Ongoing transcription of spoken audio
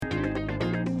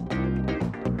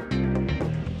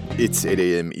It's 8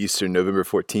 a.m. Eastern, November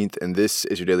 14th, and this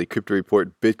is your daily crypto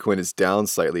report. Bitcoin is down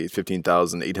slightly at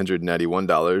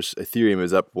 $15,891. Ethereum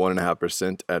is up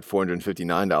 1.5% at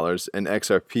 $459, and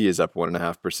XRP is up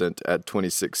 1.5% at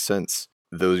 26 cents.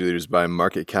 Those leaders by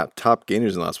market cap top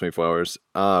gainers in the last 24 hours,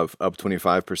 Aave up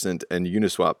 25% and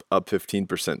Uniswap up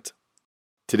 15%.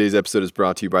 Today's episode is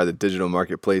brought to you by the digital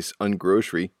marketplace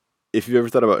Ungrocery. If you've ever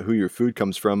thought about who your food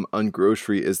comes from,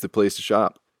 Ungrocery is the place to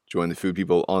shop. Join the food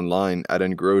people online at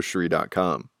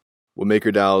ungrocery.com. Well,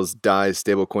 MakerDAO's DAI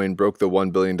stablecoin broke the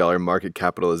 $1 billion market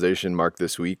capitalization mark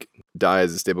this week. DAI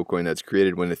is a stablecoin that's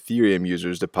created when Ethereum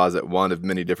users deposit one of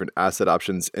many different asset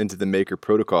options into the Maker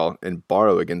protocol and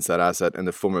borrow against that asset in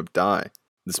the form of DAI.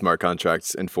 The smart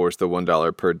contracts enforce the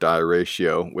 $1 per DAI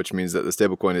ratio, which means that the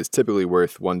stablecoin is typically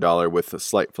worth $1 with a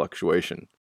slight fluctuation.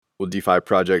 Well, DeFi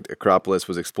project Acropolis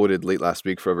was exploited late last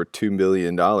week for over $2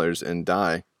 million in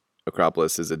DAI.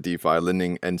 Acropolis is a DeFi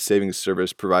lending and savings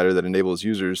service provider that enables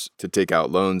users to take out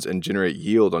loans and generate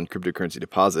yield on cryptocurrency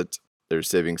deposits. Their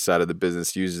savings side of the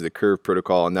business uses the Curve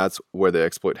protocol, and that's where the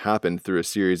exploit happened through a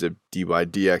series of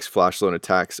DYDX flash loan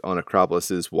attacks on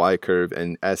Acropolis's YCurve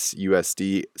and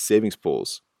SUSD savings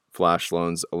pools. Flash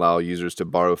loans allow users to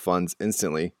borrow funds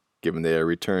instantly, given they are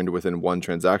returned within one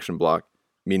transaction block,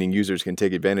 meaning users can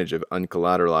take advantage of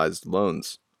uncollateralized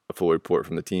loans. A full report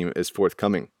from the team is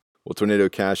forthcoming. Well, Tornado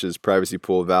Cash's privacy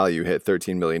pool value hit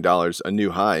 $13 million, a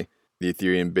new high. The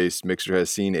Ethereum-based mixer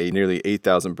has seen a nearly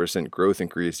 8,000% growth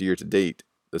increase year to date.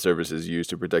 The service is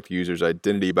used to protect users'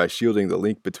 identity by shielding the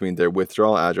link between their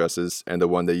withdrawal addresses and the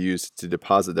one they use to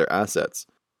deposit their assets.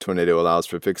 Tornado allows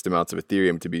for fixed amounts of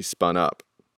Ethereum to be spun up.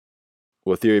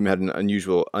 Well, Ethereum had an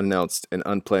unusual, unannounced, and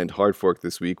unplanned hard fork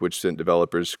this week, which sent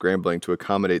developers scrambling to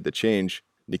accommodate the change.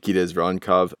 Nikita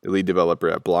Zvronkov, the lead developer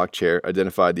at Blockchair,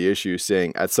 identified the issue,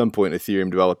 saying, "At some point,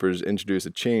 Ethereum developers introduced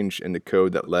a change in the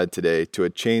code that led today to a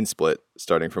chain split,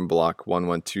 starting from block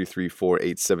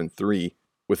 112348873.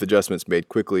 With adjustments made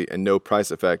quickly and no price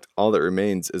effect, all that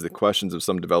remains is the questions of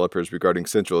some developers regarding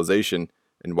centralization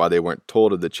and why they weren't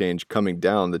told of the change coming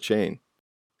down the chain."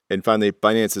 And finally,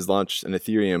 Binance has launched an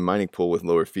Ethereum mining pool with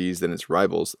lower fees than its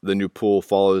rivals. The new pool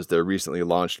follows their recently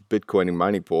launched Bitcoin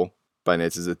mining pool.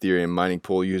 Binance's Ethereum mining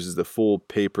pool uses the full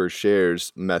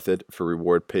pay-per-shares method for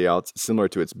reward payouts, similar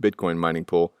to its Bitcoin mining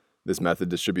pool. This method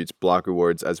distributes block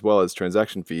rewards as well as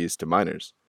transaction fees to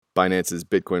miners. Binance's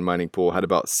Bitcoin mining pool had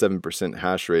about 7%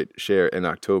 hash rate share in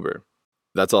October.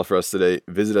 That's all for us today.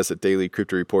 Visit us at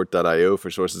dailycryptoreport.io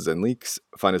for sources and leaks.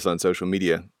 Find us on social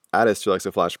media. Add us to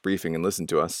Alexa Flash Briefing and listen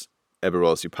to us. Everywhere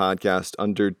else you podcast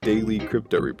under Daily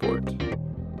Crypto Report.